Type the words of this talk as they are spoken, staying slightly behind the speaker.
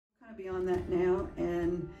beyond that now,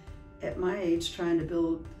 and at my age, trying to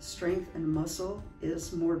build strength and muscle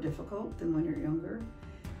is more difficult than when you're younger.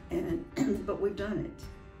 And but we've done it.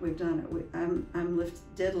 We've done it. I'm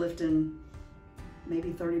deadlifting maybe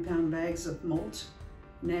 30-pound bags of mulch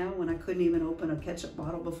now when I couldn't even open a ketchup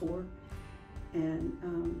bottle before.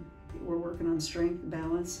 And we're working on strength,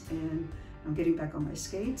 balance, and I'm getting back on my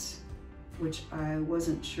skates, which I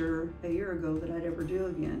wasn't sure a year ago that I'd ever do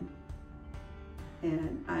again.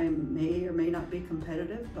 And I may or may not be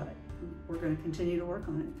competitive, but we're going to continue to work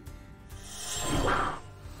on it.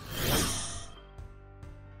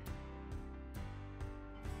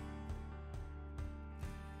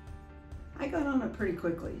 I got on it pretty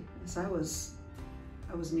quickly, as I was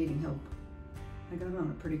needing help. I got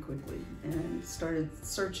on it pretty quickly and started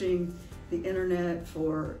searching the internet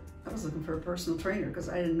for, I was looking for a personal trainer because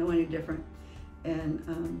I didn't know any different.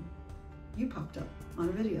 And you popped up on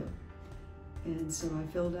a video. And so I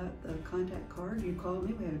filled out the contact card. You called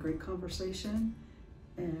me, we had a great conversation,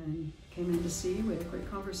 and came in to see you. We had a great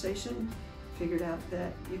conversation, figured out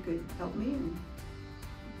that you could help me, and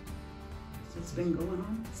it's been going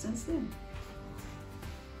on since then.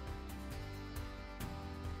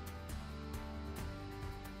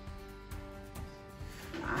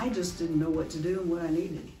 I just didn't know what to do and what I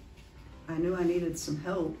needed. I knew I needed some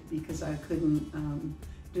help because I couldn't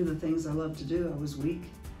do the things I love to do. I was weak,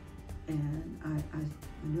 and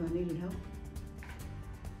I knew I needed help.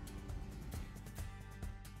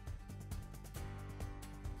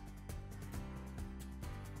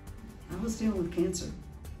 I was dealing with cancer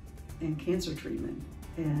and cancer treatment,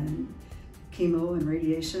 and chemo and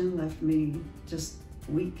radiation left me just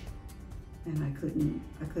weak, and I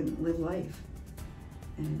couldn't live life.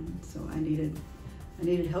 And so I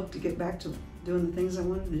needed help to get back to doing the things I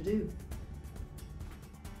wanted to do.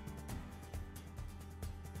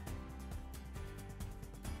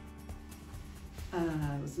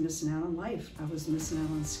 I was missing out on life. I was missing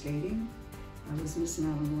out on skating. I was missing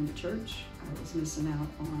out on going to church. I was missing out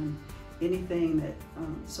on anything that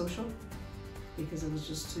social, because I was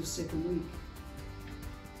just too sick and weak.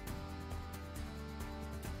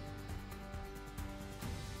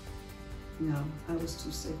 No, I was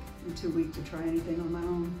too sick and too weak to try anything on my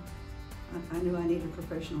own. I knew I needed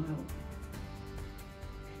professional help.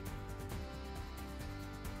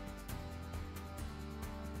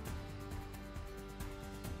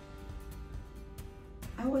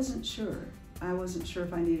 I wasn't sure. I wasn't sure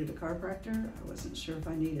if I needed a chiropractor. I wasn't sure if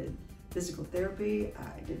I needed physical therapy.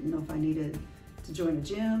 I didn't know if I needed to join a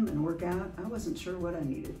gym and work out. I wasn't sure what I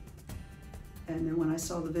needed. And then when I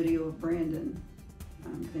saw the video of Brandon,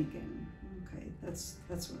 I'm thinking, okay, that's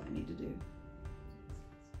what I need to do.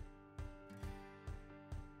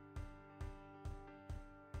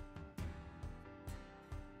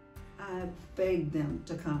 I begged them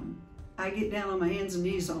to come. I get down on my hands and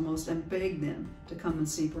knees almost and beg them to come and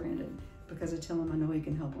see Brandon, because I tell them I know he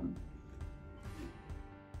can help them.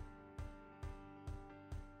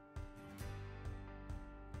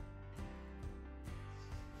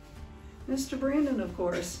 Mr. Brandon, of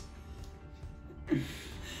course.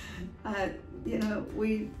 You know,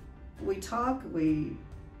 we talk, we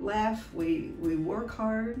laugh, we work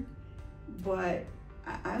hard, but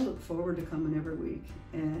I look forward to coming every week.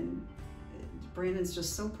 And Brandon's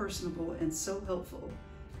just so personable and so helpful,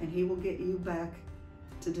 and he will get you back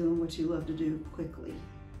to doing what you love to do quickly.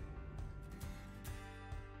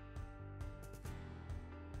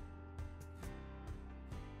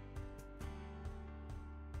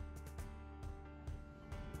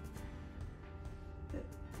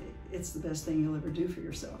 It's the best thing you'll ever do for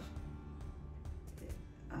yourself.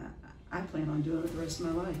 I plan on doing it the rest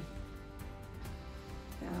of my life.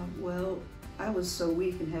 Well, I was so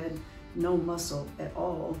weak and had no muscle at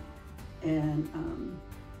all, and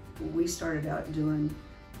we started out doing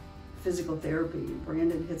physical therapy.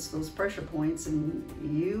 Brandon hits those pressure points, and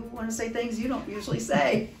you want to say things you don't usually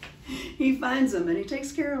say. He finds them and he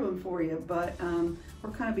takes care of them for you. But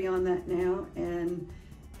we're kind of beyond that now, and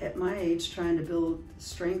at my age, trying to build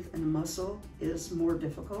strength and muscle is more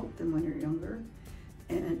difficult than when you're younger.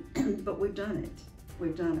 And but we've done it.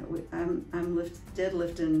 We've done it. I'm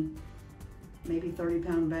deadlifting maybe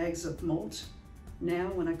 30-pound bags of mulch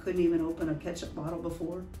now when I couldn't even open a ketchup bottle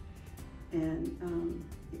before. And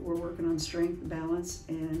we're working on strength, balance,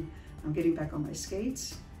 and I'm getting back on my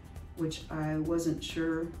skates, which I wasn't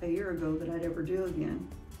sure a year ago that I'd ever do again.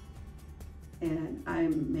 And I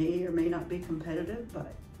may or may not be competitive,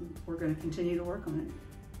 but we're going to continue to work on it.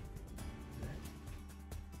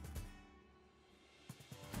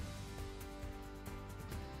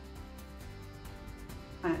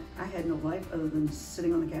 I had no life other than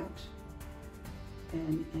sitting on the couch.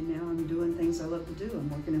 And now I'm doing things I love to do. I'm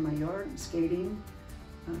working in my yard, I'm skating.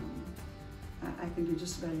 I can do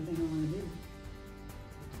just about anything I want to do.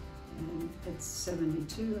 And at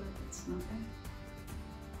 72, it's not bad.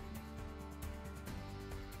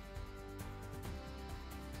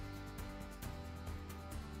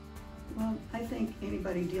 Well, I think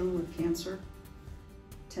anybody dealing with cancer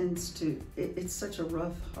tends to, it's such a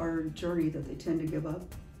rough, hard journey that they tend to give up.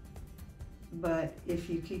 But if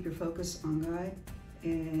you keep your focus on God,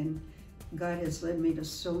 and God has led me to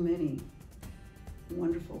so many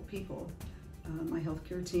wonderful people, my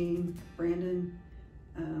healthcare team, Brandon,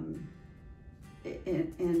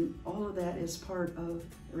 and all of that is part of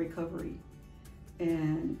recovery.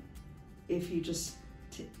 And if you just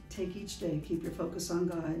take each day, keep your focus on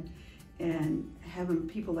God, and having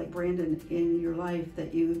people like Brandon in your life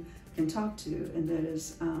that you can talk to, and that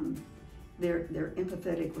is, they're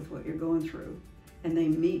empathetic with what you're going through, and they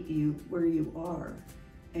meet you where you are,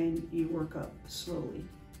 and you work up slowly.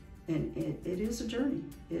 And it is a journey.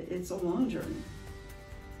 It's a long journey,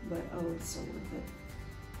 but oh, it's so worth it.